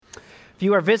If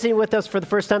you are visiting with us for the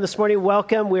first time this morning,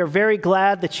 welcome. We are very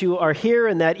glad that you are here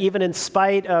and that even in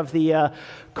spite of the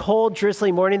cold,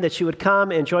 drizzly morning that you would come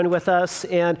and join with us.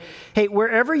 And hey,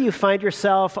 wherever you find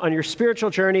yourself on your spiritual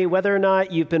journey, whether or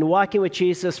not you've been walking with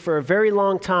Jesus for a very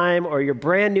long time or you're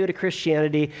brand new to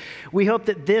Christianity, we hope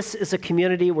that this is a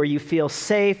community where you feel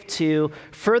safe to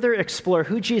further explore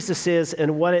who Jesus is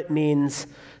and what it means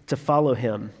to follow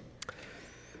him.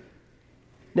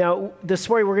 Now, this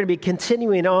morning we're going to be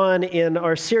continuing on in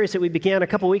our series that we began a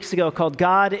couple weeks ago called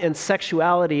God and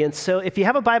Sexuality. And so if you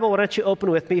have a Bible, why don't you open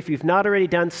with me, if you've not already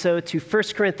done so, to 1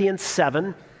 Corinthians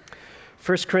 7.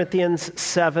 1 Corinthians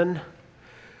 7.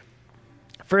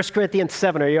 1 Corinthians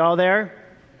 7. Are you all there?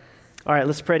 All right,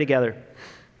 let's pray together.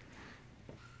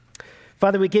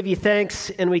 Father, we give you thanks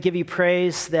and we give you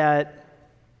praise that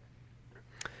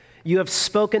you have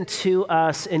spoken to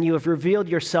us and you have revealed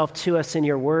yourself to us in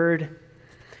your word.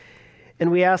 And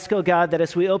we ask, oh God, that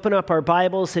as we open up our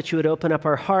Bibles, that you would open up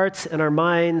our hearts and our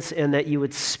minds, and that you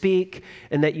would speak,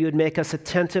 and that you would make us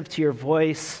attentive to your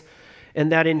voice,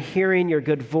 and that in hearing your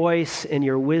good voice and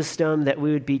your wisdom, that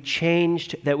we would be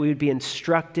changed, that we would be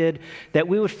instructed, that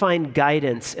we would find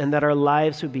guidance, and that our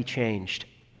lives would be changed.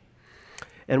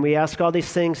 And we ask all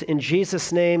these things in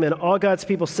Jesus' name, and all God's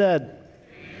people said,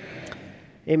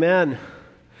 Amen.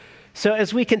 So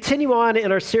as we continue on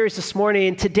in our series this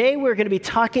morning, today we're going to be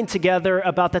talking together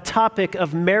about the topic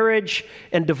of marriage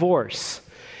and divorce.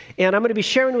 And I'm going to be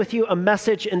sharing with you a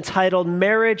message entitled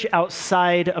Marriage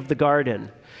Outside of the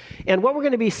Garden. And what we're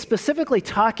going to be specifically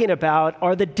talking about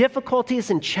are the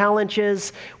difficulties and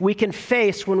challenges we can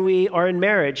face when we are in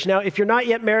marriage. Now, if you're not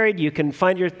yet married, you can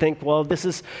think, well, this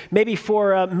is maybe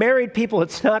for married people,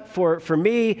 it's not for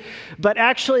me. But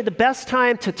actually, the best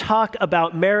time to talk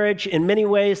about marriage in many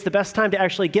ways, the best time to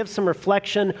actually give some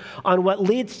reflection on what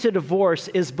leads to divorce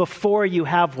is before you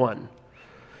have one.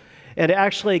 And to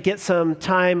actually get some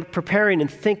time preparing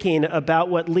and thinking about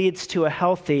what leads to a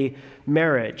healthy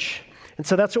marriage. And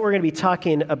so that's what we're going to be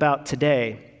talking about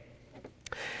today.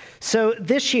 So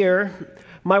this year,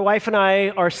 my wife and I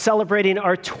are celebrating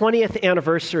our 20th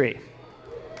anniversary.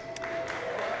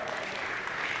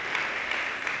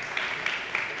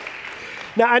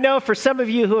 Now, I know for some of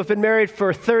you who have been married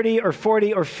for 30 or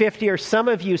 40 or 50 or some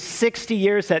of you 60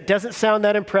 years, that doesn't sound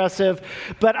that impressive,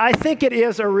 but I think it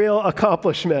is a real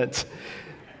accomplishment.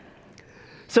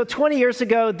 So 20 years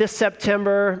ago, this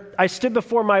September, I stood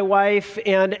before my wife,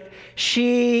 and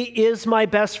she is my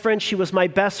best friend. She was my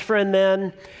best friend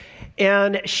then,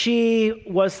 and she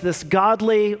was this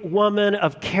godly woman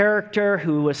of character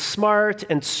who was smart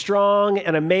and strong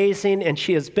and amazing, and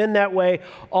she has been that way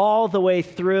all the way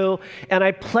through. And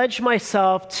I pledged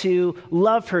myself to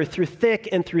love her through thick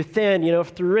and through thin,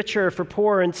 through richer, for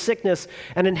poor, in sickness,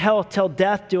 and in health, till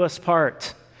death do us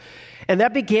part. And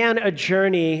that began a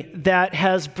journey that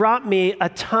has brought me a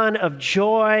ton of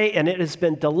joy, and it has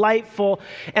been delightful.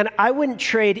 And I wouldn't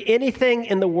trade anything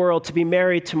in the world to be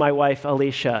married to my wife,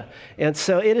 Alicia. And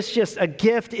so it is just a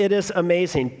gift. It is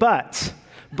amazing. But,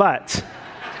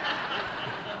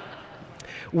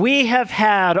 we have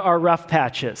had our rough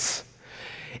patches.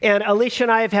 And Alicia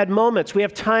and I have had moments. We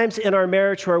have times in our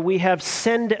marriage where we have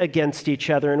sinned against each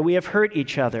other and we have hurt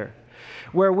each other,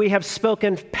 where we have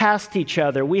spoken past each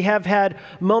other. We have had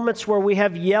moments where we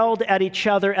have yelled at each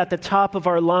other at the top of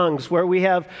our lungs, where we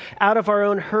have, out of our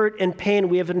own hurt and pain,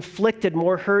 we have inflicted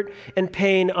more hurt and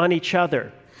pain on each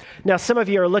other. Now, some of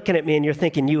you are looking at me and you're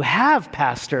thinking, you have,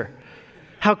 Pastor.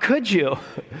 How could you?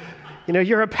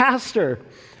 You're a pastor.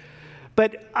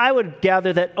 But I would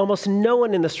gather that almost no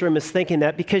one in this room is thinking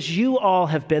that because you all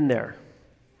have been there.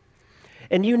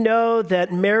 And you know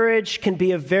that marriage can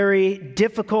be a very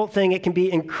difficult thing. It can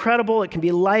be incredible. It can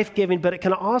be life-giving, but it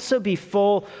can also be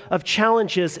full of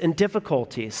challenges and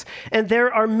difficulties. And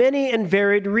there are many and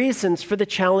varied reasons for the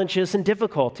challenges and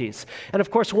difficulties. And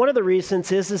of course, one of the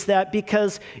reasons is that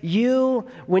because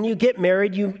when you get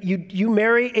married, you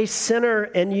marry a sinner,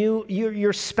 and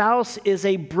your spouse is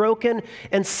a broken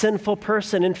and sinful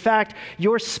person. In fact,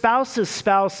 your spouse's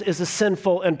spouse is a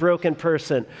sinful and broken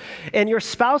person. And your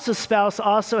spouse's spouse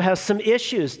also has some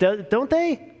issues, don't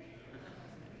they?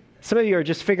 Some of you are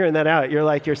just figuring that out. You're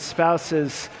like your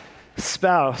spouse's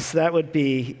spouse. That would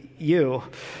be you.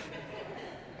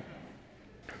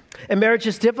 And marriage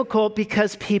is difficult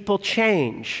because people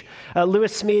change.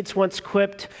 Lewis Smedes once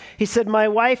quipped, he said, "My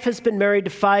wife has been married to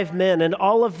 5 men, and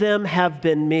all of them have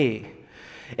been me."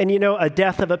 And a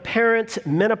death of a parent,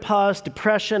 menopause,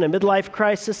 depression, a midlife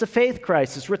crisis, a faith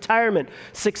crisis, retirement,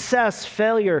 success,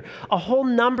 failure, a whole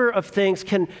number of things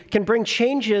can bring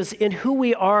changes in who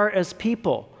we are as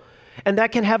people. And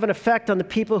that can have an effect on the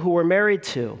people who we're married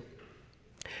to.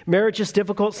 Marriage is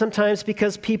difficult sometimes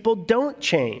because people don't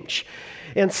change.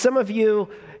 And some of you,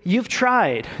 you've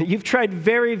tried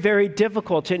very, very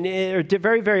difficult or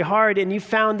very, very hard, and you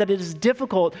found that it is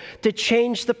difficult to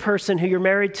change the person who you're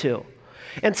married to.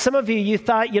 And some of you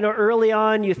thought, early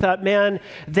on, you thought, man,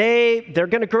 they're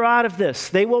going to grow out of this.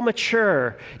 They will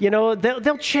mature.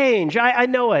 They'll change. I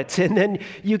know it. And then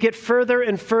you get further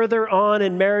and further on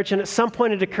in marriage, and at some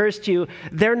point it occurs to you,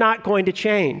 they're not going to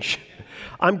change.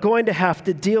 I'm going to have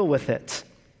to deal with it.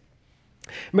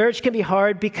 Marriage can be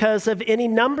hard because of any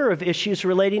number of issues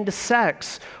relating to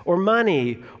sex or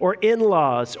money or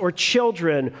in-laws or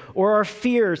children or our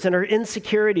fears and our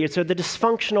insecurities or the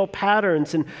dysfunctional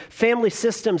patterns and family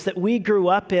systems that we grew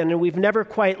up in and we've never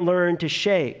quite learned to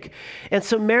shake. And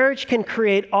so marriage can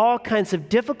create all kinds of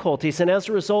difficulties, and as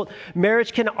a result,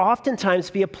 marriage can oftentimes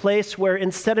be a place where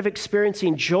instead of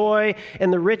experiencing joy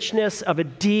and the richness of a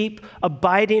deep,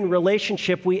 abiding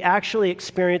relationship, we actually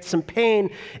experience some pain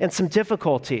and some difficulty.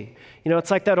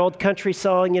 It's like that old country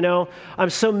song, I'm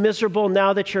so miserable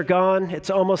now that you're gone,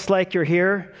 it's almost like you're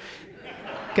here.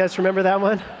 You guys remember that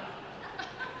one?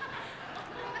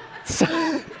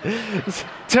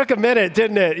 Took a minute,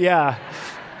 didn't it? Yeah.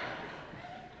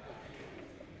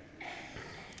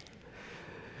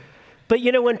 But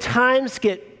when times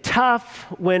get tough,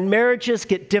 when marriages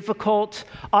get difficult,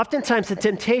 oftentimes the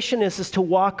temptation is to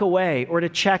walk away or to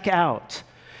check out.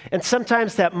 And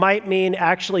sometimes that might mean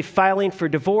actually filing for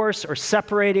divorce or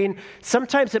separating.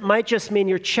 Sometimes it might just mean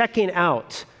you're checking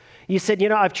out. You said,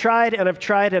 I've tried and I've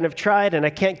tried and I've tried and I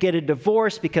can't get a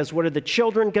divorce because what are the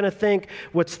children going to think?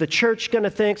 What's the church going to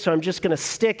think? So I'm just going to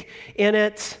stick in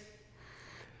it.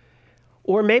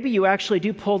 Or maybe you actually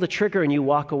do pull the trigger and you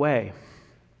walk away.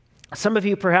 Some of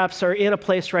you perhaps are in a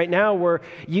place right now where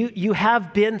you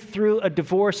have been through a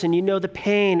divorce and you know the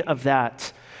pain of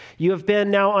that. You have been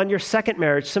now on your second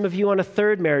marriage, some of you on a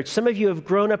third marriage. Some of you have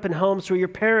grown up in homes where your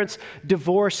parents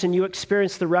divorced and you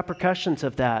experience the repercussions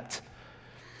of that.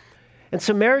 And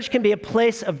so marriage can be a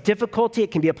place of difficulty.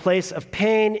 It can be a place of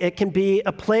pain. It can be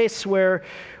a place where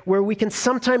we can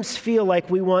sometimes feel like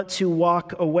we want to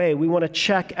walk away. We want to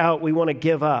check out. We want to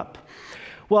give up.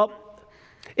 Well,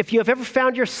 if you have ever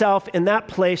found yourself in that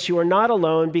place, you are not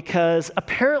alone, because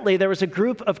apparently there was a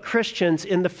group of Christians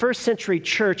in the first century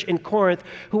church in Corinth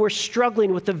who were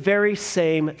struggling with the very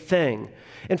same thing.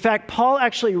 In fact, Paul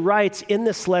actually writes in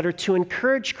this letter to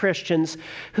encourage Christians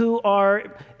who are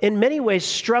in many ways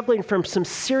struggling from some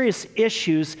serious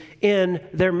issues in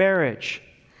their marriage.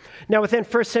 Now, within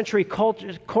first century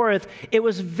Corinth, it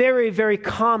was very, very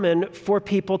common for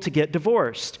people to get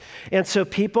divorced. And so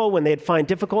people, when they'd find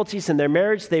difficulties in their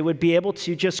marriage, they would be able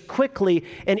to just quickly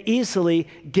and easily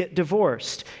get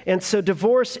divorced. And so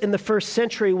divorce in the first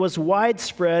century was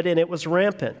widespread and it was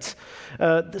rampant.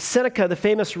 Seneca, the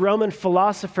famous Roman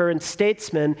philosopher and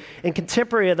statesman and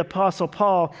contemporary of the Apostle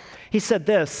Paul, he said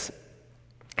this.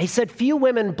 He said, "Few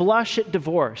women blush at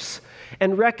divorce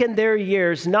and reckon their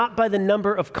years not by the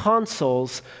number of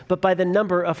consuls, but by the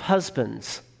number of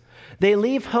husbands. They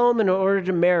leave home in order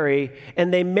to marry,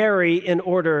 and they marry in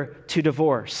order to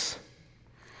divorce."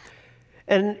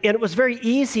 And it was very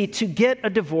easy to get a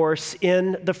divorce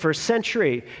in the first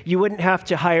century. You wouldn't have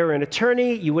to hire an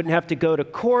attorney. You wouldn't have to go to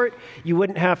court. You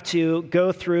wouldn't have to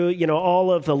go through,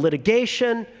 all of the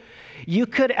litigation. You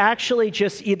could actually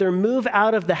just either move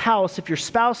out of the house if your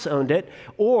spouse owned it,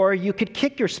 or you could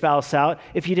kick your spouse out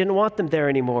if you didn't want them there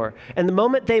anymore. And the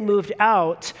moment they moved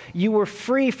out, you were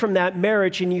free from that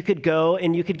marriage and you could go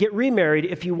and you could get remarried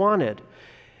if you wanted.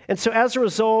 And so as a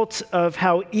result of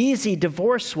how easy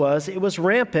divorce was, it was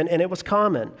rampant and it was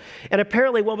common. And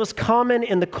apparently what was common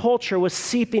in the culture was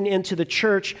seeping into the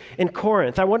church in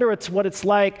Corinth. I wonder what it's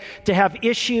like to have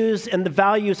issues and the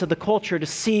values of the culture to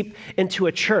seep into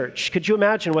a church. Could you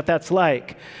imagine what that's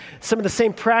like? Some of the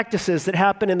same practices that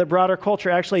happen in the broader culture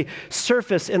actually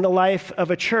surface in the life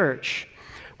of a church.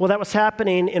 Well, that was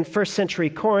happening in first century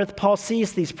Corinth. Paul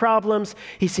sees these problems.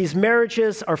 He sees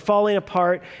marriages are falling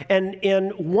apart.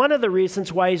 And one of the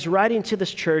reasons why he's writing to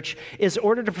this church is in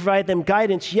order to provide them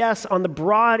guidance, yes, on the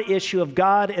broad issue of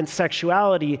God and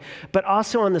sexuality, but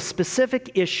also on the specific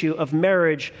issue of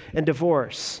marriage and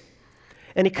divorce.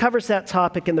 And he covers that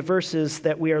topic in the verses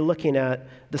that we are looking at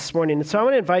this morning. And so I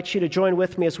want to invite you to join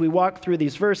with me as we walk through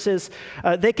these verses.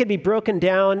 They can be broken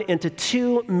down into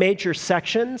two major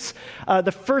sections.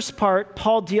 The first part,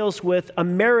 Paul deals with a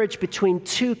marriage between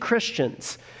two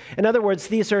Christians. In other words,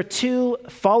 these are two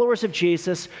followers of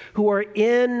Jesus who are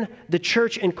in the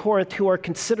church in Corinth who are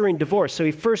considering divorce. So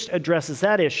he first addresses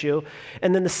that issue.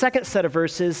 And then the second set of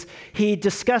verses, he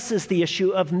discusses the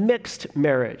issue of mixed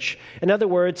marriage. In other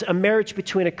words, a marriage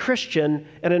between a Christian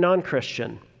and a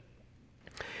non-Christian.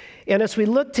 And as we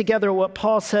look together at what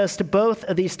Paul says to both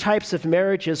of these types of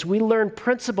marriages, we learn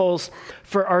principles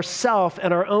for ourselves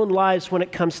and our own lives when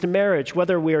it comes to marriage,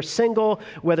 whether we are single,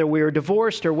 whether we are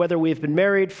divorced, or whether we've been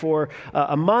married for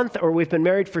a month or we've been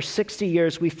married for 60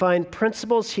 years. We find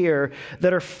principles here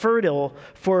that are fertile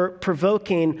for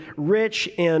provoking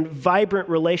rich and vibrant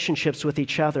relationships with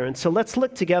each other. And so let's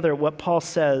look together at what Paul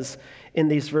says in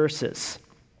these verses.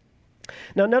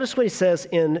 Now, notice what he says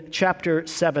in chapter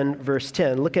 7, verse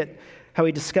 10. Look at how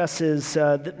he discusses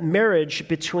the marriage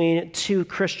between two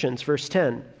Christians, verse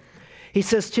 10. He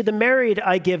says, "To the married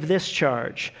I give this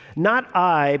charge, not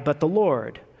I, but the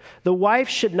Lord. The wife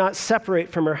should not separate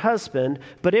from her husband,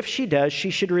 but if she does, she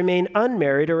should remain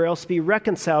unmarried or else be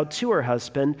reconciled to her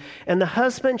husband, and the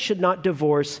husband should not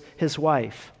divorce his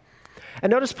wife." And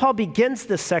notice Paul begins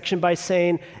this section by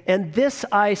saying, "And this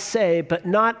I say, but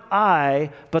not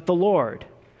I, but the Lord."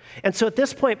 And so at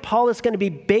this point, Paul is going to be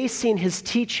basing his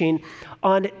teaching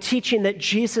on teaching that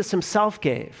Jesus himself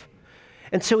gave.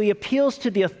 And so he appeals to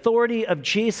the authority of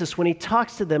Jesus when he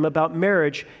talks to them about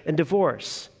marriage and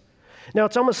divorce. Now,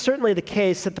 it's almost certainly the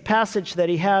case that the passage that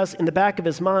he has in the back of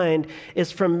his mind is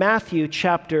from Matthew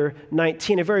chapter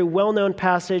 19, a very well-known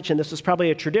passage, and this was probably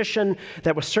a tradition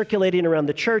that was circulating around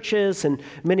the churches, and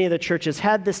many of the churches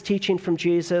had this teaching from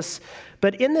Jesus.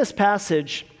 But in this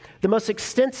passage, the most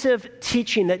extensive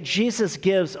teaching that Jesus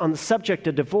gives on the subject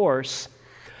of divorce,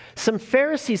 some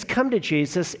Pharisees come to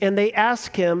Jesus and they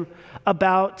ask him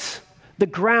about the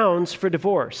grounds for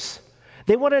divorce.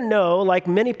 They want to know, like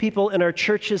many people in our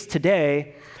churches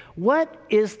today, what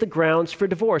is the grounds for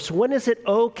divorce? When is it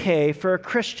okay for a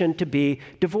Christian to be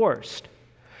divorced?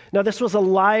 Now, this was a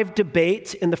live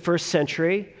debate in the first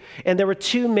century, and there were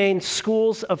two main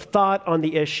schools of thought on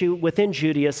the issue within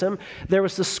Judaism. There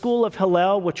was the school of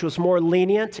Hillel, which was more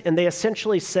lenient, and they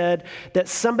essentially said that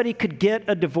somebody could get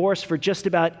a divorce for just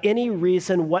about any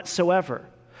reason whatsoever.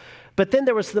 But then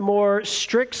there was the more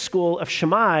strict school of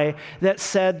Shammai that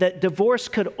said that divorce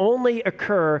could only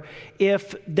occur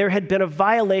if there had been a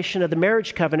violation of the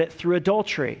marriage covenant through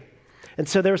adultery. And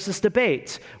so there was this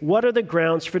debate. What are the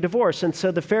grounds for divorce? And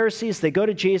so the Pharisees, they go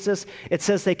to Jesus. It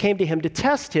says they came to him to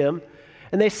test him.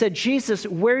 And they said, "Jesus,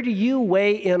 where do you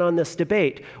weigh in on this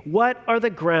debate? What are the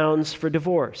grounds for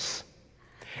divorce?"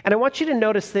 And I want you to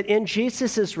notice that in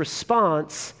Jesus'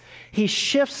 response, he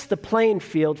shifts the playing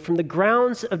field from the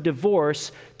grounds of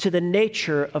divorce to the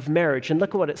nature of marriage. And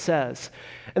look at what it says.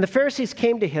 "And the Pharisees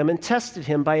came to him and tested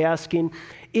him by asking,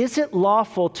 'Is it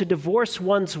lawful to divorce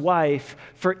one's wife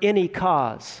for any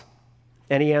cause?'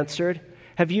 And he answered,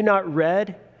 'Have you not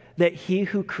read that he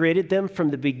who created them from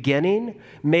the beginning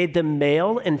made them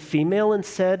male and female and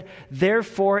said,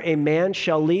 therefore a man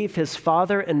shall leave his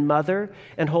father and mother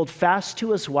and hold fast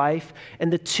to his wife,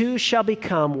 and the two shall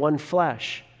become one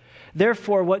flesh.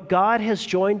 Therefore, what God has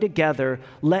joined together,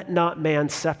 let not man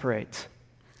separate.'"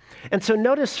 And so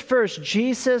notice first,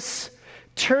 Jesus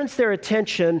turns their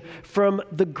attention from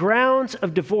the grounds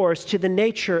of divorce to the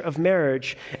nature of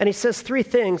marriage. And he says three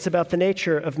things about the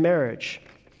nature of marriage.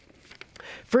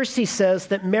 First, he says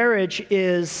that marriage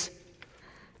is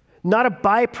not a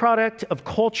byproduct of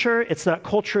culture. It's not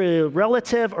culturally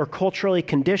relative or culturally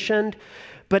conditioned,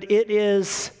 but it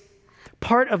is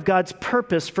part of God's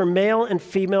purpose for male and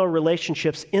female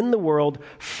relationships in the world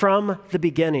from the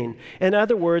beginning. In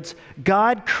other words,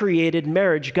 God created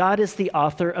marriage. God is the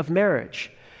author of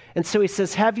marriage. And so he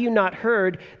says, "Have you not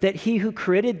heard that he who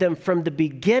created them from the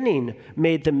beginning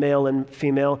made them male and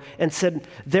female, and said,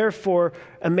 therefore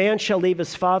a man shall leave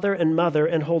his father and mother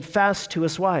and hold fast to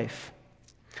his wife?"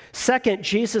 Second,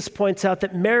 Jesus points out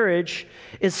that marriage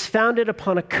is founded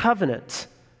upon a covenant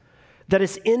that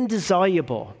is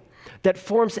indissoluble, that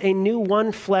forms a new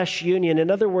one flesh union.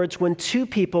 In other words, when two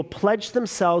people pledge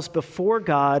themselves before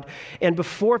God and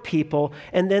before people,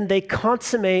 and then they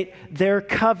consummate their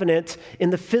covenant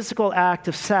in the physical act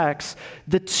of sex,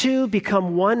 the two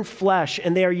become one flesh,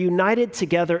 and they are united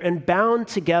together and bound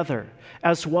together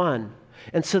as one.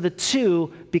 And so the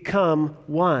two become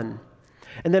one.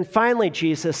 And then finally,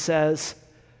 Jesus says,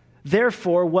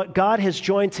 therefore, what God has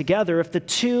joined together, if the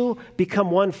two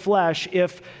become one flesh,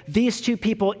 if these two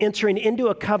people entering into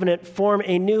a covenant form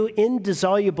a new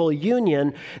indissoluble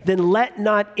union, then let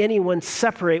not anyone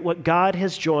separate what God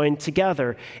has joined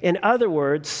together. In other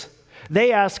words,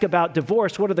 They ask about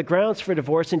divorce. What are the grounds for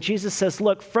divorce? And Jesus says,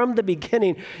 look, from the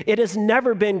beginning, it has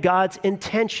never been God's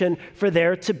intention for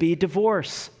there to be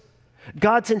divorce.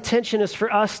 God's intention is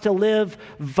for us to live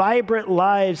vibrant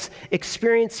lives,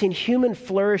 experiencing human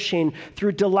flourishing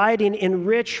through delighting in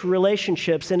rich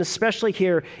relationships, and especially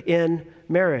here in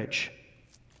marriage.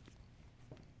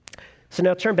 So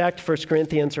now turn back to 1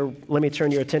 Corinthians, or let me turn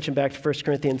your attention back to 1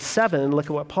 Corinthians 7 and look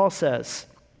at what Paul says.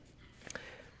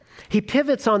 He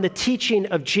pivots on the teaching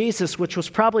of Jesus, which was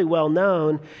probably well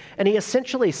known, and he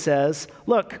essentially says,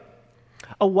 look,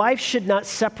 a wife should not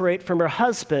separate from her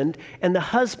husband, and the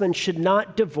husband should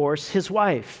not divorce his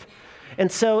wife.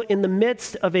 And so in the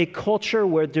midst of a culture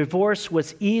where divorce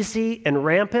was easy and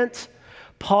rampant,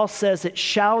 Paul says it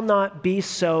shall not be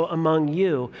so among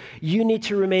you. You need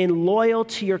to remain loyal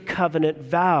to your covenant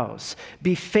vows.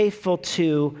 Be faithful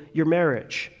to your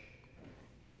marriage.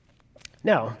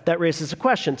 Now, that raises a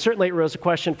question. Certainly it rose a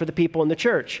question for the people in the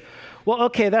church. Well,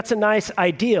 okay, that's a nice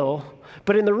ideal,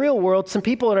 but in the real world, some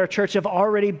people in our church have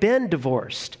already been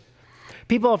divorced.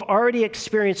 People have already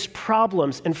experienced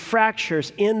problems and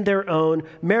fractures in their own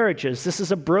marriages. This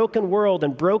is a broken world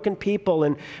and broken people,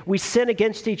 and we sin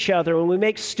against each other, and we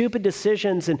make stupid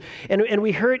decisions, and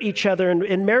we hurt each other,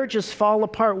 and marriages fall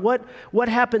apart. What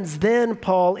happens then,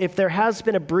 Paul, if there has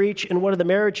been a breach in one of the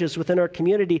marriages within our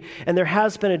community, and there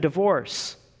has been a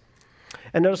divorce?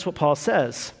 And notice what Paul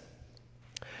says.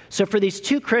 So for these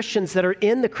two Christians that are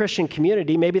in the Christian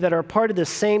community, maybe that are part of the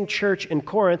same church in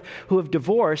Corinth who have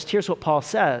divorced, here's what Paul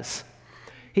says.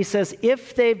 He says,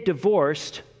 if they've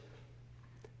divorced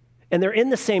and they're in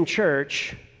the same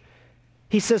church,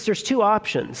 he says there's two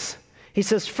options. He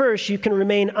says, first, you can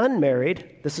remain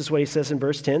unmarried. This is what he says in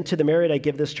verse 10. To the married I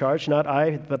give this charge, not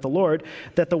I, but the Lord,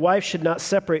 that the wife should not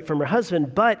separate from her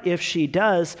husband, but if she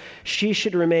does, she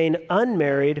should remain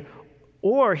unmarried.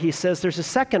 Or, he says, there's a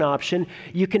second option.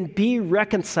 You can be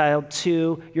reconciled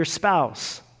to your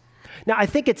spouse. Now, I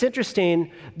think it's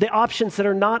interesting, the options that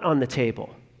are not on the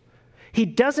table. He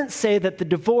doesn't say that the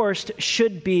divorced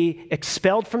should be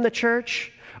expelled from the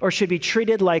church or should be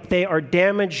treated like they are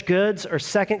damaged goods or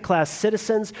second-class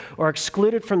citizens or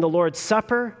excluded from the Lord's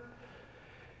Supper.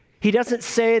 He doesn't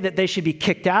say that they should be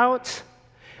kicked out.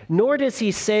 Nor does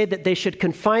he say that they should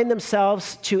confine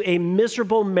themselves to a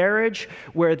miserable marriage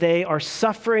where they are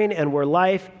suffering and where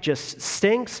life just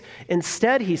stinks.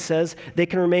 Instead, he says they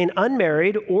can remain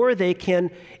unmarried or they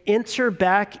can enter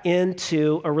back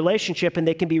into a relationship and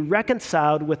they can be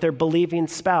reconciled with their believing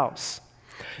spouse.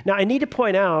 Now, I need to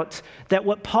point out that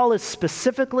what Paul is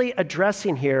specifically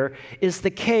addressing here is the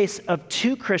case of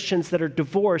two Christians that are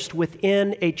divorced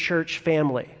within a church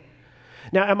family.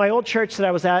 Now, at my old church that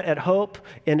I was at Hope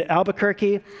in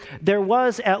Albuquerque, there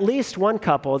was at least one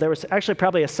couple, there was actually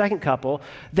probably a second couple,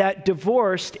 that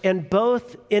divorced and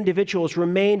both individuals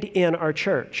remained in our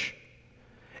church.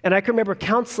 And I can remember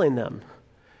counseling them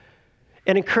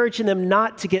and encouraging them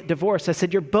not to get divorced. I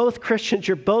said, you're both Christians,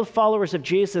 you're both followers of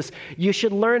Jesus, you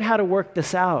should learn how to work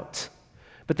this out.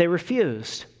 But they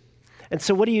refused. And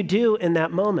so what do you do in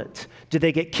that moment? Do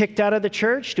they get kicked out of the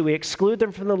church? Do we exclude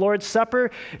them from the Lord's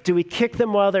Supper? Do we kick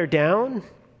them while they're down?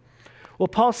 Well,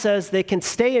 Paul says they can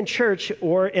stay in church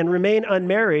and remain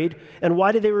unmarried. And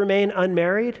why do they remain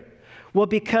unmarried? Well,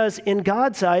 because in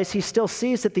God's eyes, he still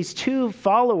sees that these two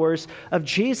followers of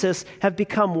Jesus have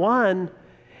become one,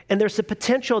 and there's a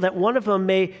potential that one of them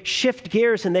may shift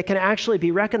gears and they can actually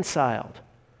be reconciled.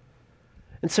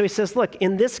 And so he says, look,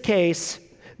 in this case,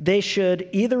 they should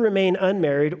either remain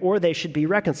unmarried or they should be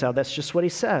reconciled. That's just what he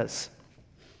says.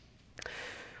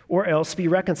 Or else be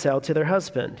reconciled to their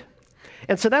husband.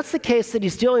 And so that's the case that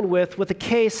he's dealing with a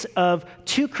case of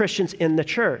two Christians in the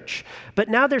church. But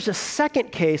now there's a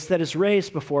second case that is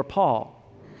raised before Paul.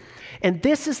 And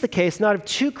this is the case not of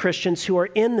two Christians who are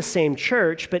in the same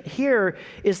church, but here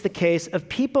is the case of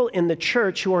people in the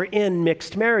church who are in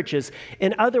mixed marriages.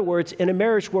 In other words, in a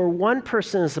marriage where one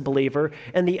person is a believer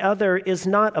and the other is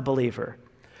not a believer.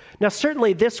 Now,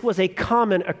 certainly this was a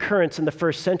common occurrence in the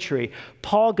first century.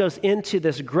 Paul goes into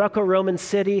this Greco-Roman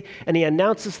city and he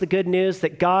announces the good news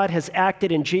that God has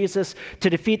acted in Jesus to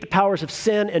defeat the powers of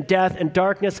sin and death and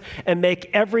darkness and make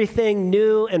everything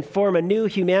new and form a new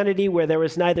humanity where there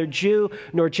was neither Jew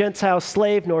nor Gentile,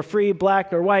 slave nor free,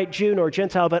 black nor white, Jew nor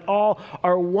Gentile, but all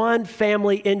are one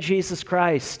family in Jesus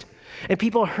Christ. And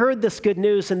people heard this good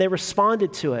news and they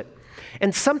responded to it.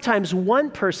 And sometimes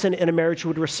one person in a marriage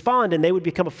would respond and they would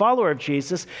become a follower of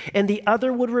Jesus, and the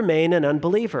other would remain an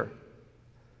unbeliever.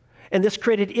 And this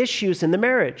created issues in the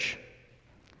marriage.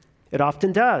 It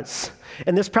often does.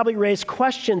 And this probably raised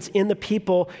questions in the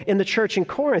people in the church in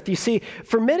Corinth. You see,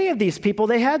 for many of these people,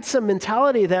 they had some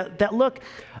mentality that look,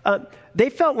 they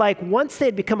felt like once they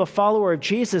had become a follower of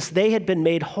Jesus, they had been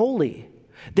made holy.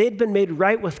 They had been made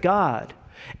right with God.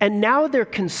 And now they're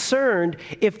concerned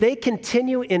if they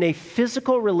continue in a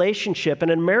physical relationship and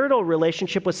a marital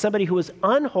relationship with somebody who is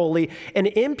unholy and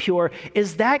impure,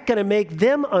 is that going to make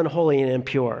them unholy and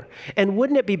impure? And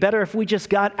wouldn't it be better if we just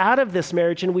got out of this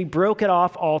marriage and we broke it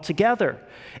off altogether?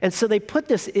 And so they put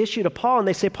this issue to Paul and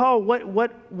they say, Paul,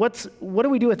 what do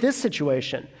we do with this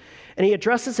situation? And he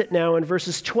addresses it now in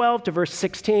verses 12 to verse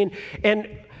 16. And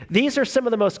these are some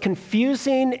of the most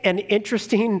confusing and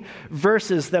interesting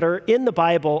verses that are in the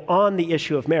Bible on the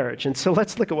issue of marriage. And so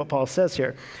let's look at what Paul says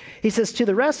here. He says, "To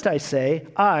the rest I say,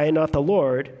 I, not the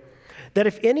Lord, that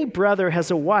if any brother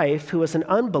has a wife who is an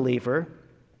unbeliever,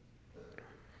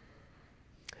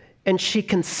 and she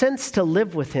consents to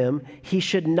live with him, he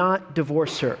should not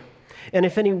divorce her. And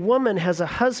if any woman has a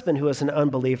husband who is an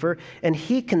unbeliever and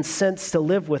he consents to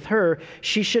live with her,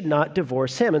 she should not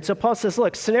divorce him." And so Paul says,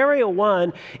 look, scenario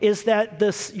one is that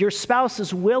your spouse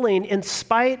is willing, in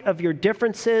spite of your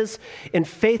differences in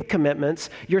faith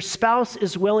commitments, your spouse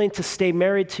is willing to stay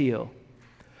married to you.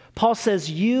 Paul says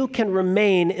you can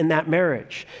remain in that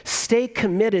marriage. Stay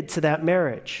committed to that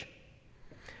marriage.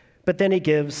 But then he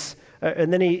gives,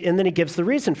 and then he gives the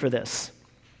reason for this.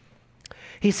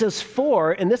 He says,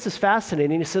 and this is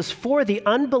fascinating, he says, "For the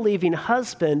unbelieving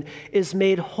husband is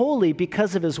made holy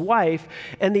because of his wife,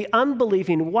 and the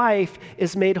unbelieving wife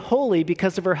is made holy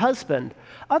because of her husband.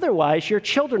 Otherwise, your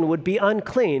children would be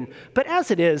unclean, but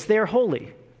as it is, they are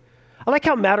holy." I like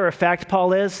how matter-of-fact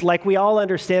Paul is, like we all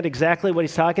understand exactly what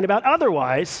he's talking about.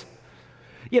 Otherwise,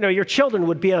 your children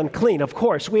would be unclean. Of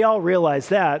course, we all realize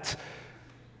that.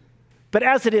 But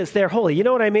as it is, they're holy. You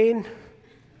know what I mean?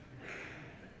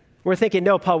 We're thinking,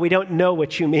 no, Paul, we don't know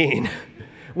what you mean.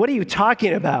 What are you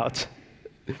talking about?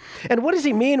 And what does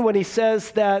he mean when he says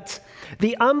that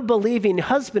the unbelieving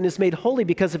husband is made holy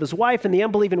because of his wife and the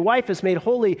unbelieving wife is made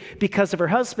holy because of her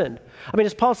husband? I mean,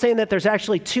 is Paul saying that there's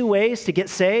actually two ways to get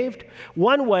saved?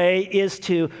 One way is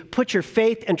to put your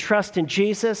faith and trust in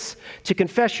Jesus, to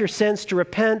confess your sins, to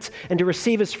repent, and to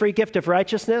receive his free gift of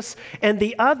righteousness. And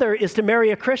the other is to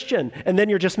marry a Christian, and then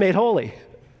you're just made holy.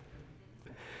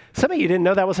 Some of you didn't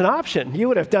know that was an option. You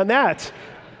would have done that.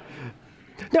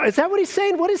 No, is that what he's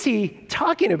saying? What is he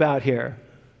talking about here?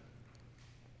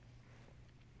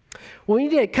 Well, we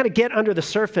need to kind of get under the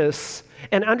surface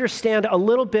and understand a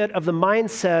little bit of the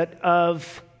mindset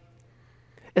of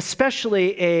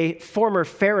especially a former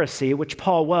Pharisee, which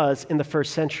Paul was in the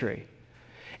first century,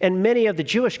 and many of the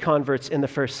Jewish converts in the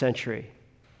first century.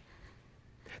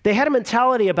 They had a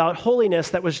mentality about holiness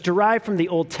that was derived from the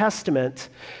Old Testament,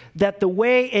 that the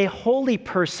way a holy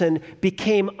person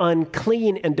became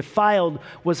unclean and defiled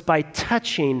was by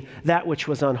touching that which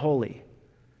was unholy.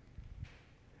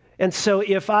 And so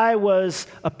if I was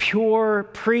a pure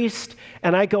priest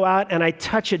and I go out and I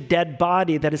touch a dead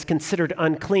body that is considered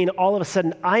unclean, all of a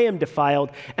sudden I am defiled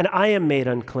and I am made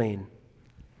unclean.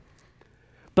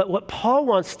 But what Paul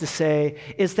wants to say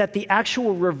is that the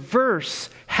actual reverse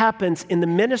happens in the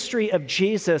ministry of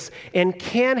Jesus and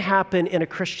can happen in a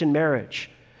Christian marriage.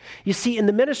 You see, in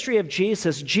the ministry of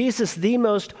Jesus, the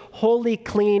most holy,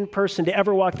 clean person to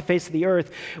ever walk the face of the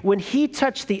earth, when he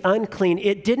touched the unclean,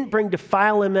 it didn't bring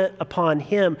defilement upon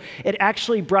him. It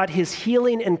actually brought his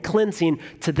healing and cleansing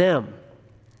to them.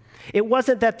 It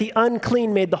wasn't that the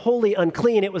unclean made the holy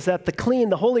unclean. It was that the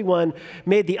clean, the Holy One,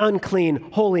 made the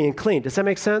unclean holy and clean. Does that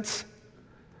make sense?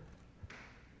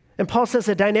 And Paul says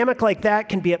a dynamic like that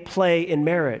can be at play in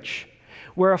marriage,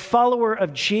 where a follower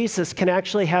of Jesus can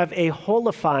actually have a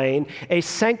holifying, a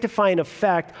sanctifying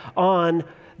effect on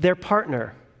their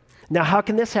partner. Now, how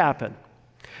can this happen?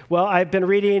 Well, I've been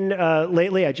reading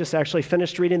lately, I just actually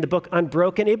finished reading the book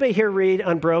Unbroken. Anybody here read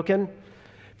Unbroken?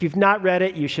 If you've not read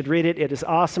it, you should read it. It is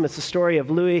awesome. It's the story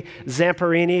of Louis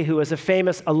Zamperini, who was a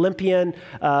famous Olympian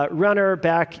runner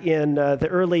back in the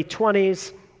early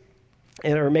 20s,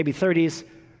 or maybe 30s,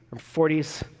 or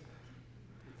 40s.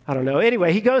 I don't know.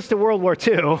 Anyway, he goes to World War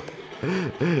II.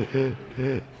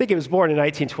 I think he was born in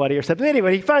 1920 or something.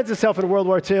 Anyway, he finds himself in World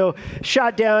War II,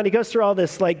 shot down. He goes through all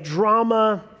this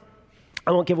drama.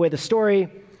 I won't give away the story.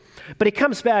 But he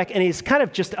comes back, and he's kind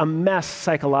of just a mess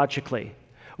psychologically.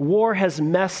 War has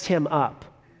messed him up.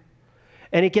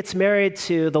 And he gets married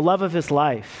to the love of his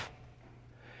life.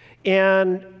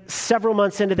 And several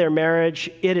months into their marriage,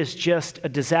 it is just a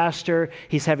disaster.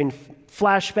 He's having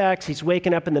flashbacks. He's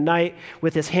waking up in the night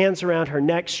with his hands around her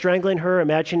neck, strangling her,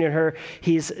 imagining her.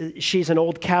 She's an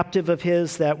old captive of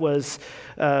his that was,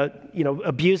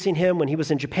 abusing him when he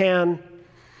was in Japan.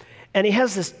 And he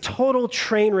has this total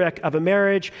train wreck of a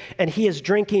marriage, and he is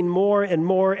drinking more and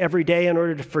more every day in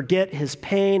order to forget his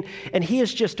pain. And he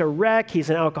is just a wreck. He's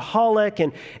an alcoholic,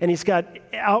 and he's got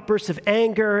outbursts of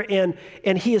anger,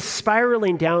 and he is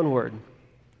spiraling downward.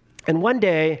 And one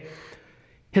day,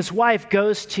 his wife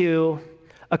goes to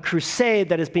a crusade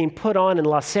that is being put on in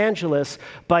Los Angeles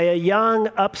by a young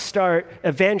upstart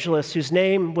evangelist whose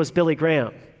name was Billy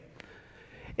Graham.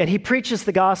 And he preaches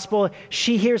the gospel.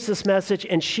 She hears this message,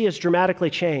 and she is dramatically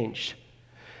changed.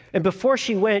 And before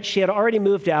she went, she had already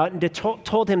moved out and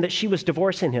told him that she was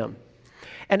divorcing him.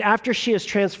 And after she is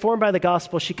transformed by the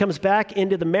gospel, she comes back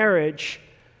into the marriage,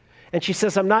 and she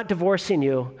says, I'm not divorcing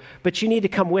you, but you need to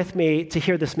come with me to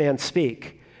hear this man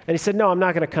speak. And he said, no, I'm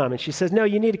not going to come. And she says, no,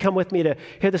 you need to come with me to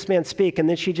hear this man speak. And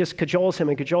then she just cajoles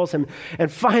him,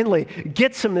 and finally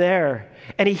gets him there.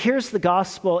 And he hears the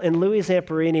gospel, and Louis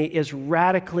Zamperini is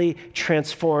radically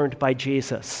transformed by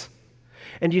Jesus.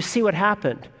 And you see what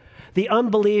happened. The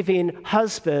unbelieving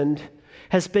husband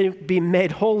has been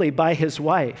made holy by his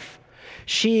wife.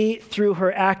 She, through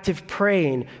her active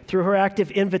praying, through her active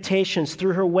invitations,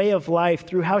 through her way of life,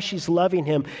 through how she's loving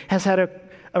him, has had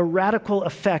a radical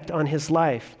effect on his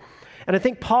life. And I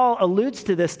think Paul alludes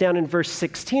to this down in verse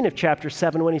 16 of chapter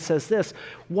 7 when he says this,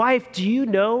 wife,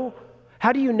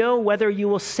 how do you know whether you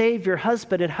will save your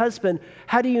husband? And husband,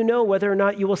 how do you know whether or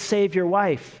not you will save your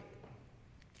wife?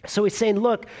 So he's saying,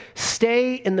 look,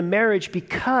 stay in the marriage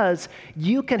because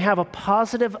you can have a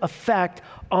positive effect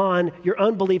on your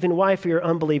unbelieving wife or your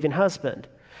unbelieving husband.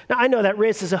 Now, I know that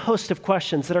raises a host of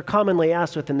questions that are commonly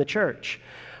asked within the church.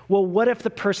 Well, what if the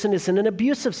person is in an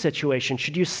abusive situation?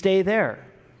 Should you stay there?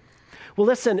 Well,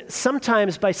 listen,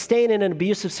 sometimes by staying in an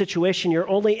abusive situation, you're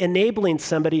only enabling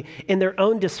somebody in their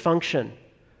own dysfunction.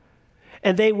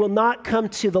 And they will not come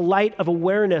to the light of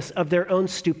awareness of their own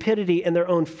stupidity and their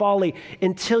own folly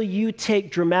until you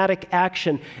take dramatic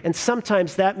action. And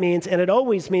sometimes that means, and it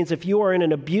always means, if you are in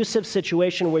an abusive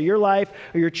situation where your life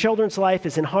or your children's life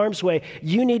is in harm's way,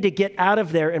 you need to get out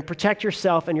of there and protect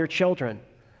yourself and your children.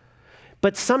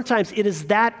 But sometimes it is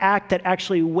that act that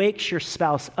actually wakes your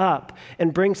spouse up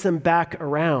and brings them back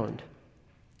around.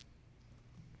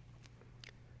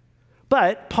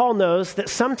 But Paul knows that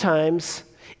sometimes,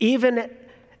 even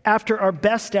after our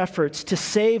best efforts to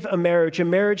save a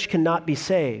marriage cannot be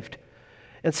saved.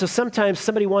 And so sometimes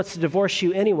somebody wants to divorce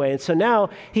you anyway. And so now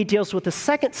he deals with the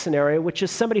second scenario, which is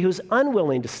somebody who's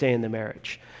unwilling to stay in the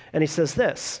marriage. And he says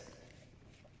this,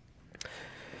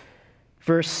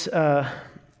 verse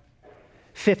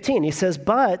 15, he says,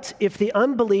 but if the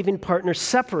unbelieving partner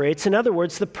separates, in other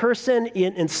words, the person,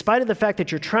 in spite of the fact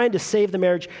that you're trying to save the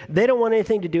marriage, they don't want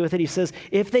anything to do with it. He says,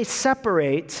 if they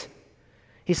separate,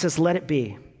 he says, let it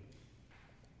be.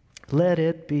 Let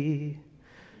it be.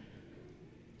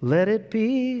 Let it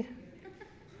be.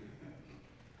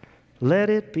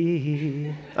 Let it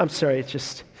be. I'm sorry,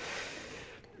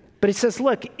 but he says,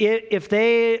 look, if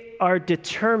they are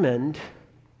determined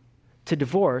to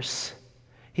divorce,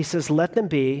 he says, let them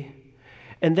be.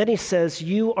 And then he says,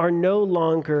 you are no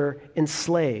longer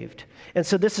enslaved. And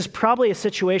so this is probably a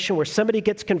situation where somebody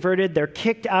gets converted, they're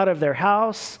kicked out of their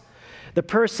house, the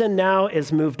person now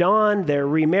is moved on, they're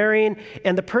remarrying,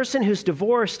 and the person who's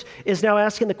divorced is now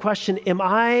asking the question, am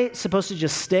I supposed to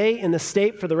just stay in this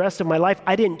state for the rest of my life?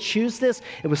 I didn't choose this.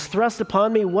 It was thrust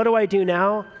upon me. What do I do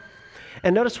now?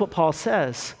 And notice what Paul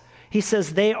says. He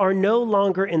says they are no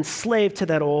longer enslaved to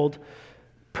that old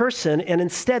person, and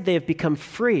instead they have become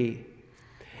free.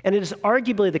 And it is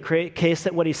arguably the case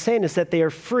that what he's saying is that they are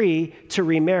free to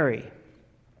remarry.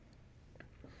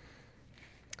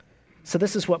 So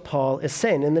this is what Paul is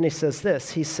saying. And then he says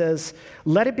this. He says,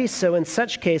 let it be so in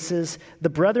such cases, the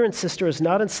brother and sister is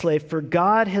not enslaved, for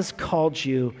God has called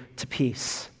you to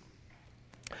peace.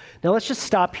 Now let's just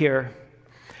stop here.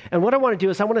 And what I want to do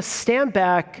is I want to stand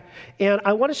back and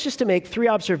I want us just to make 3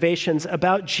 observations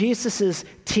about Jesus'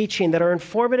 teaching that are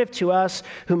informative to us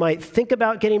who might think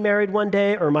about getting married one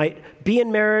day or might be in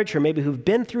marriage or maybe who've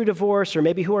been through divorce or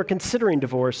maybe who are considering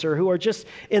divorce or who are just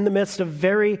in the midst of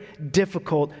very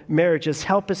difficult marriages.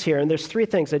 Help us here. And there's 3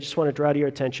 things I just want to draw to your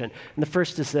attention. And the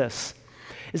first is this,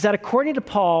 is that according to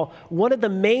Paul, one of the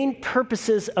main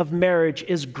purposes of marriage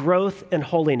is growth and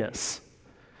holiness.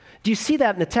 Do you see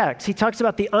that in the text? He talks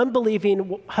about the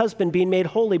unbelieving husband being made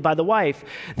holy by the wife,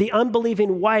 the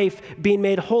unbelieving wife being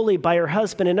made holy by her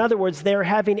husband. In other words, they're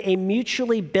having a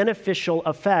mutually beneficial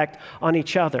effect on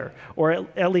each other, or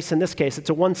at least in this case,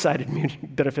 it's a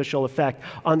one-sided beneficial effect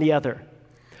on the other.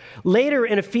 Later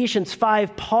in Ephesians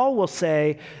 5, Paul will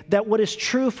say that what is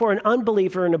true for an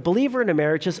unbeliever and a believer in a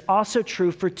marriage is also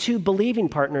true for two believing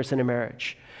partners in a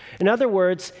marriage. In other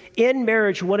words, in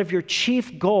marriage, one of your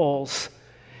chief goals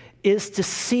is to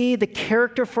see the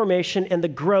character formation and the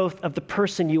growth of the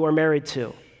person you are married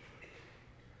to.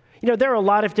 You know, there are a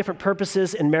lot of different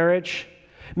purposes in marriage.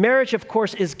 Marriage, of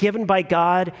course, is given by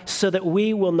God so that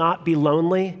we will not be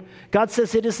lonely. God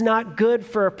says it is not good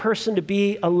for a person to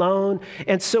be alone.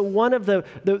 And so one of the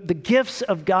gifts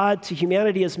of God to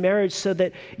humanity is marriage so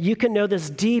that you can know this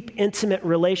deep, intimate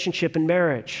relationship in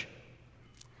marriage.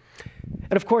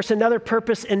 And of course, another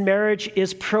purpose in marriage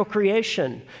is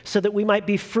procreation, so that we might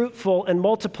be fruitful and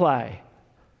multiply.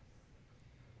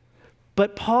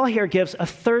 But Paul here gives a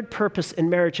third purpose in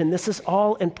marriage, and this is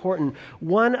all important.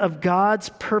 One of God's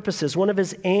purposes, one of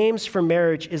his aims for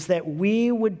marriage is that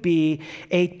we would be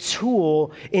a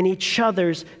tool in each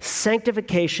other's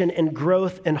sanctification and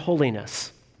growth and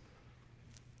holiness.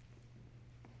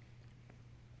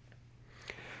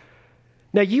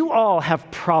 Now, you all have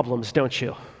problems, don't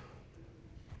you?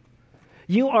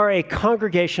 You are a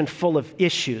congregation full of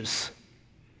issues,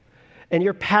 and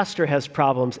your pastor has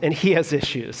problems, and he has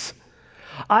issues.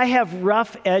 I have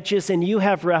rough edges, and you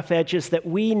have rough edges that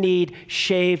we need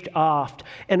shaved off.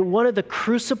 And one of the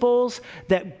crucibles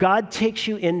that God takes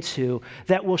you into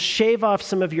that will shave off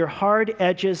some of your hard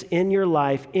edges in your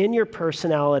life, in your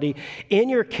personality, in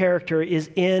your character is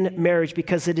in marriage,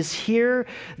 because it is here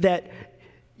that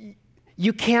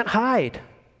you can't hide.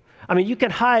 I mean, you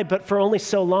can hide, but for only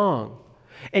so long.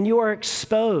 And you are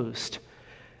exposed.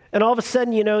 And all of a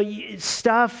sudden, you know,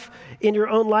 stuff in your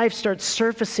own life starts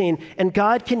surfacing, and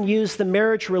God can use the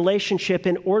marriage relationship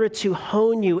in order to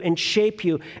hone you and shape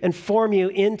you and form you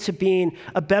into being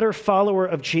a better follower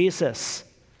of Jesus.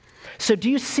 So do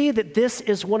you see that this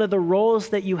is one of the roles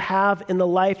that you have in the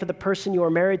life of the person you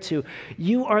are married to?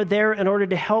 You are there in order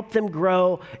to help them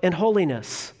grow in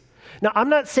holiness. Now, I'm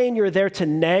not saying you're there to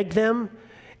nag them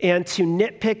and to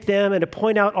nitpick them and to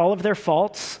point out all of their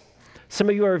faults. Some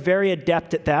of you are very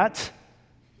adept at that.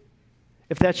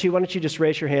 If that's you, why don't you just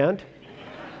raise your hand?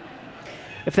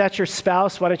 If that's your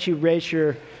spouse, why don't you raise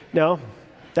your... No,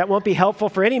 that won't be helpful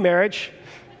for any marriage.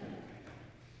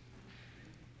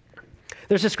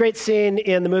 There's this great scene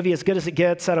in the movie As Good as It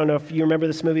Gets. I don't know if you remember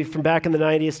this movie from back in the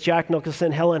 90s. Jack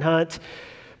Nicholson, Helen Hunt.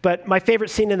 But my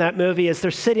favorite scene in that movie is they're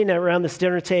sitting around this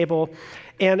dinner table,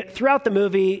 and throughout the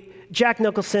movie, Jack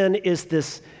Nicholson is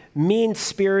this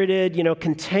mean-spirited,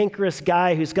 cantankerous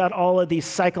guy who's got all of these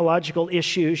psychological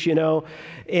issues,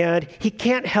 and he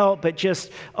can't help but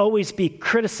just always be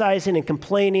criticizing and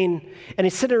complaining. And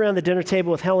he's sitting around the dinner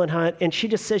table with Helen Hunt, and she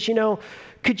just says,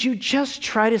 could you just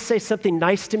try to say something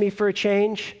nice to me for a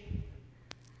change?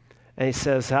 And he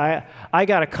says, I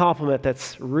got a compliment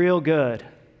that's real good.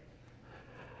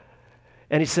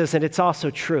 And he says, and it's also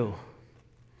true.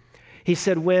 He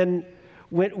said, when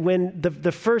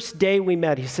the first day we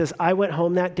met, he says, I went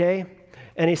home that day,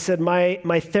 and he said,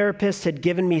 my therapist had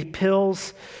given me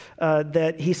pills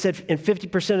that he said in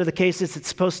 50% of the cases it's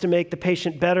supposed to make the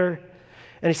patient better.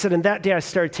 And he said, and that day I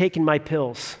started taking my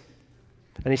pills.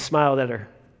 And he smiled at her.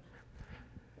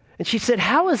 And she said,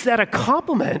 how is that a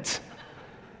compliment?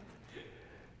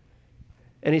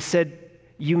 And he said,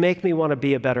 you make me want to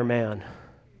be a better man.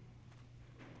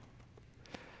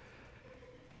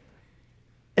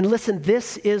 And listen,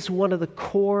 this is one of the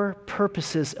core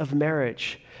purposes of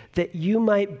marriage, that you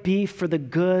might be for the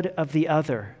good of the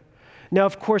other. Now,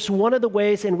 of course, one of the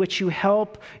ways in which you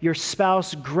help your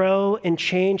spouse grow and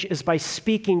change is by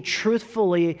speaking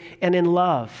truthfully and in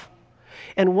love.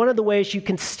 And one of the ways you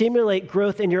can stimulate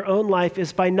growth in your own life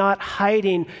is by not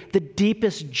hiding the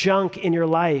deepest junk in your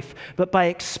life, but by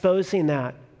exposing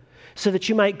that so that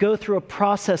you might go through a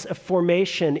process of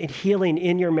formation and healing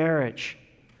in your marriage.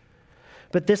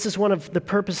 But this is one of the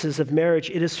purposes of marriage.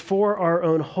 It is for our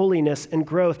own holiness and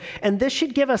growth. And this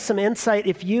should give us some insight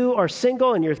if you are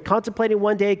single and you're contemplating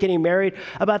one day getting married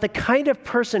about the kind of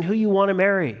person who you want to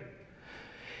marry.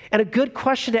 And a good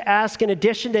question to ask, in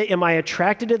addition to, am I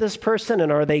attracted to this person,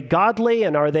 and are they godly,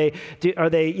 and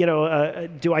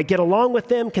do I get along with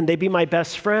them? Can they be my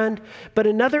best friend? But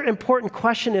another important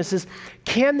question is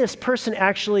can this person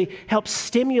actually help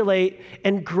stimulate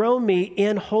and grow me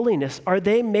in holiness? Are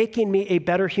they making me a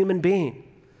better human being?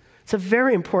 It's a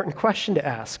very important question to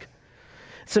ask.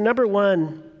 So number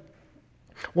one,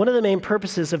 One of the main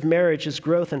purposes of marriage is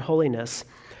growth and holiness.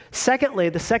 Secondly,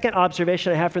 the second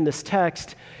observation I have from this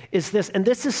text is this, and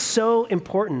this is so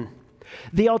important.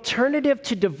 The alternative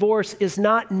to divorce is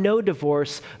not no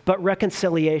divorce, but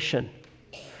reconciliation.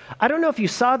 I don't know if you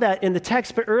saw that in the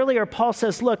text, but earlier Paul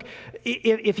says, look,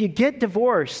 if you get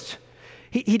divorced,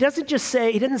 he doesn't just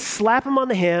say, he didn't slap them on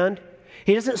the hand,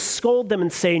 he doesn't scold them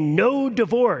and say, no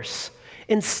divorce.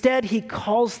 Instead, he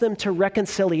calls them to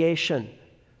reconciliation.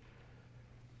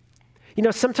 You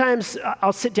know, sometimes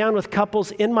I'll sit down with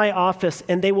couples in my office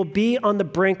and they will be on the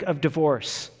brink of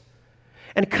divorce.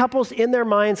 And couples in their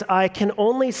mind's eye can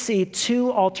only see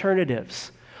two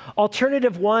alternatives.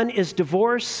 Alternative one is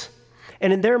divorce,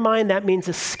 and in their mind that means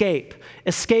escape.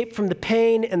 Escape from the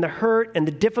pain and the hurt and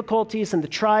the difficulties and the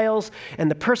trials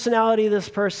and the personality of this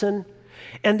person.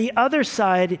 And the other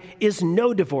side is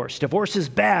no divorce. Divorce is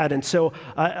bad, and so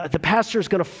the pastor is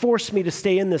going to force me to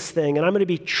stay in this thing, and I'm going to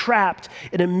be trapped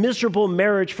in a miserable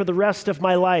marriage for the rest of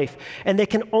my life. And they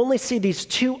can only see these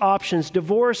two options,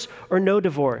 divorce or no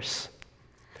divorce.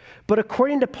 But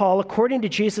according to Paul, according to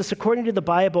Jesus, according to the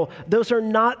Bible, those are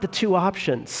not the two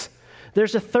options.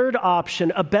 There's a third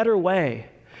option, a better way,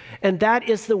 and that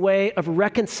is the way of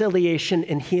reconciliation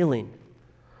and healing.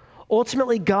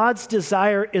 Ultimately, God's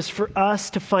desire is for us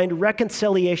to find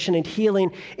reconciliation and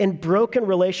healing in broken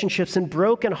relationships and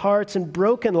broken hearts and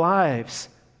broken lives.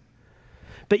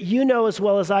 But you know as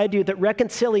well as I do that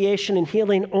reconciliation and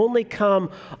healing only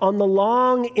come on the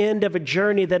long end of a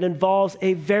journey that involves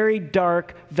a very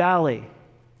dark valley.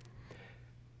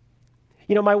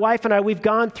 You know, my wife and I, we've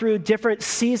gone through different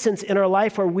seasons in our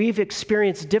life where we've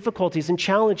experienced difficulties and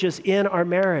challenges in our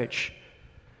marriage.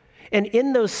 And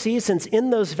in those seasons,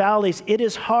 in those valleys, it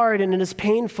is hard and it is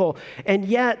painful. And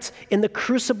yet, in the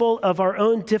crucible of our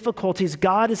own difficulties,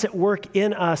 God is at work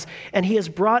in us. And he has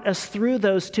brought us through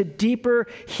those to deeper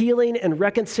healing and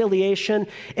reconciliation.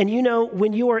 And you know,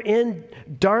 when you are in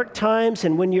dark times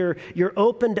and when you're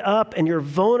opened up and you're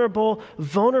vulnerable,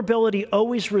 vulnerability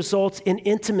always results in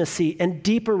intimacy and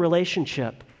deeper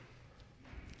relationship.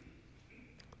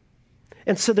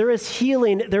 And so there is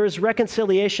healing, there is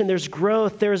reconciliation, there's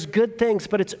growth, there's good things,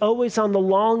 but it's always on the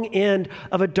long end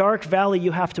of a dark valley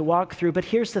you have to walk through. But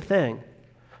here's the thing.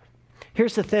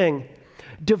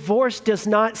 Divorce does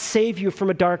not save you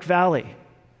from a dark valley.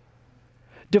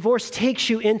 Divorce takes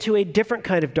you into a different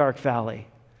kind of dark valley.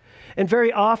 And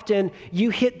very often you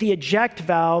hit the eject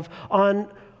valve on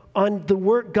the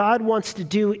work God wants to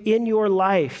do in your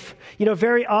life. You know,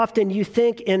 very often you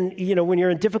think when you're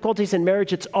in difficulties in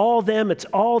marriage, it's all them,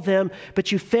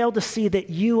 but you fail to see that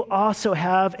you also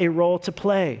have a role to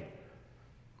play.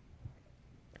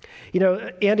 You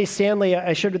know, Andy Stanley,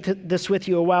 I shared this with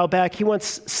you a while back. He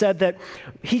once said that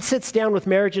he sits down with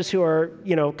marriages who are,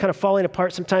 kind of falling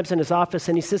apart sometimes in his office,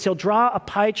 and he says he'll draw a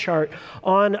pie chart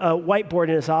on a whiteboard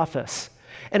in his office.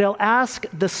 And he'll ask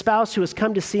the spouse who has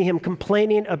come to see him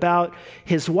complaining about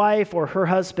his wife or her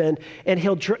husband, and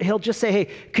he'll just say, hey,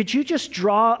 could you just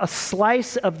draw a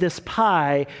slice of this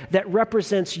pie that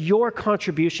represents your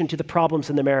contribution to the problems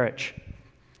in the marriage?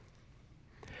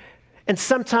 And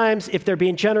sometimes, if they're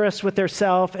being generous with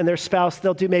theirself and their spouse,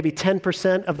 they'll do maybe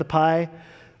 10% of the pie.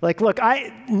 Like, look,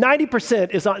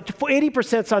 90% is on,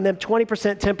 80% is on them,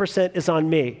 20%, 10% is on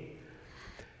me.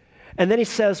 And then he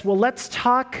says, well, let's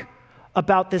talk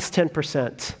about this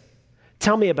 10%.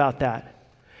 Tell me about that.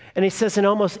 And he says in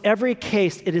almost every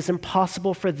case, it is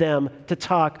impossible for them to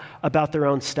talk about their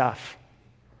own stuff.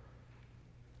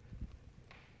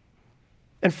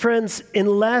 And friends,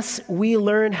 unless we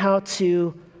learn how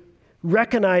to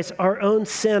recognize our own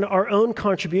sin, our own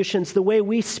contributions, the way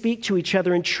we speak to each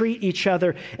other and treat each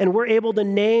other, and we're able to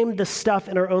name the stuff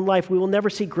in our own life, we will never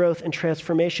see growth and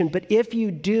transformation. But if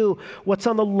you do, what's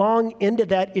on the long end of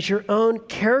that is your own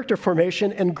character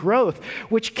formation and growth,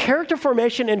 which character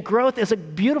formation and growth is a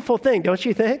beautiful thing, don't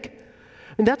you think?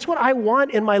 And that's what I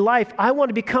want in my life. I want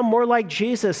to become more like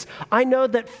Jesus. I know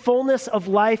that fullness of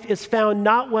life is found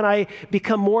not when I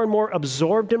become more and more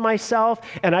absorbed in myself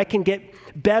and I can get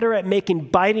better at making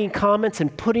biting comments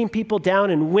and putting people down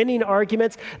and winning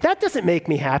arguments. That doesn't make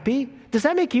me happy. Does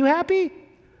that make you happy?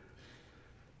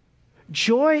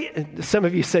 Joy, some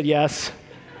of you said yes,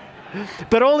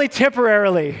 but only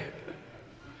temporarily.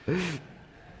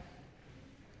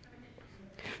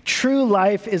 True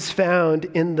life is found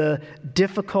in the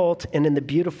difficult and in the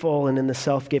beautiful and in the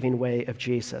self-giving way of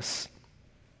Jesus.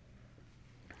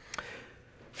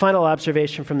 Final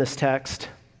observation from this text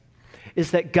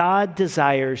is that God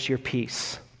desires your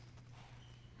peace.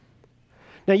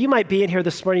 Now, you might be in here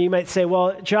this morning, you might say,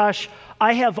 well, Josh,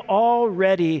 I have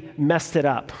already messed it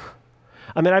up.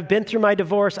 I mean, I've been through my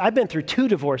divorce. I've been through 2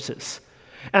 divorces.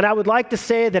 And I would like to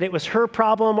say that it was her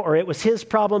problem or it was his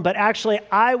problem, but actually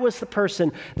I was the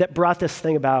person that brought this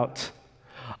thing about.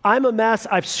 I'm a mess.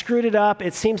 I've screwed it up.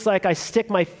 It seems like I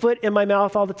stick my foot in my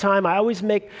mouth all the time. I always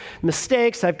make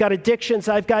mistakes. I've got addictions.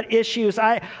 I've got issues.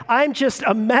 I'm just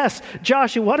a mess.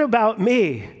 Joshua, what about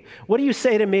me? What do you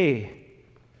say to me?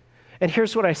 And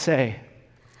here's what I say.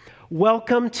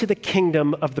 Welcome to the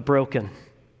kingdom of the broken.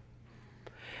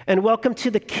 And welcome to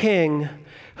the King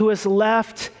who has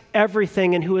left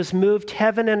everything and who has moved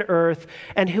heaven and earth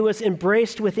and who has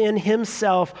embraced within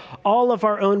himself all of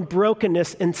our own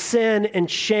brokenness and sin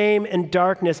and shame and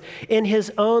darkness in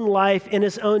his own life, in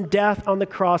his own death on the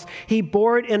cross. He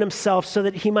bore it in himself so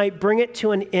that he might bring it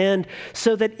to an end,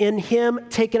 so that in him,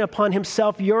 taking upon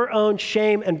himself your own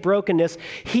shame and brokenness,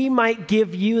 he might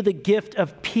give you the gift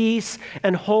of peace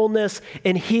and wholeness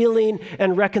and healing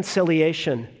and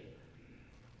reconciliation.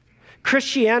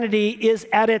 Christianity is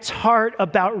at its heart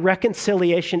about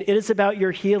reconciliation. It is about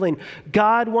your healing.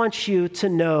 God wants you to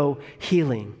know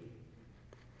healing.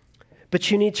 But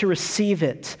you need to receive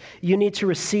it. You need to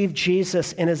receive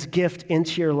Jesus and his gift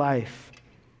into your life.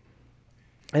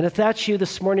 And if that's you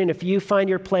this morning, if you find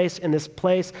your place in this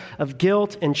place of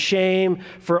guilt and shame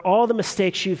for all the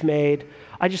mistakes you've made,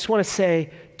 I just want to say,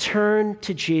 turn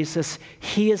to Jesus.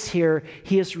 He is here.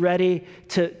 He is ready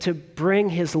to bring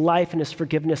his life and his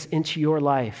forgiveness into your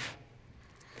life.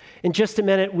 In just a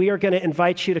minute, we are going to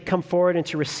invite you to come forward and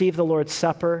to receive the Lord's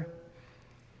Supper.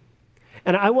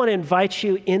 And I want to invite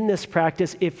you in this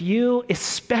practice,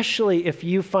 especially if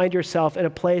you find yourself in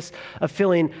a place of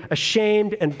feeling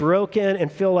ashamed and broken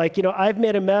and feel like, I've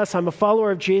made a mess. I'm a follower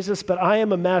of Jesus, but I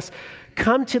am a mess.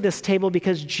 Come to this table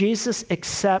because Jesus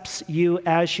accepts you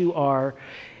as you are.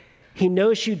 He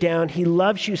knows you down, he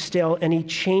loves you still, and he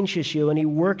changes you, and he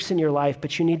works in your life,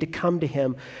 but you need to come to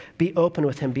him, be open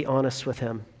with him, be honest with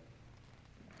him.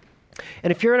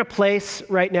 And if you're in a place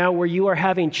right now where you are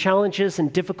having challenges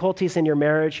and difficulties in your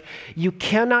marriage, you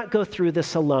cannot go through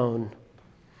this alone.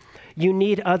 You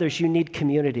need others, you need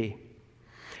community.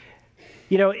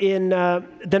 In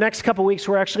the next couple weeks,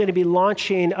 we're actually going to be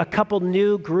launching a couple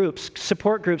new groups,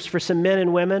 support groups for some men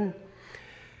and women.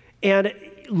 And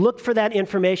look for that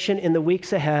information in the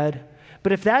weeks ahead.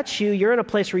 But if that's you, you're in a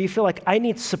place where you feel like I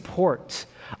need support.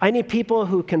 I need people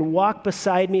who can walk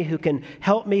beside me, who can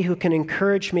help me, who can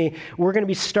encourage me. We're going to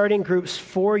be starting groups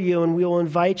for you, and we will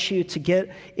invite you to get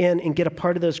in and get a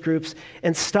part of those groups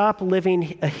and stop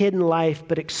living a hidden life,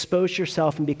 but expose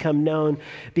yourself and become known,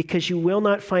 because you will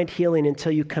not find healing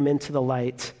until you come into the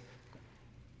light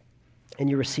and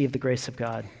you receive the grace of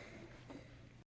God.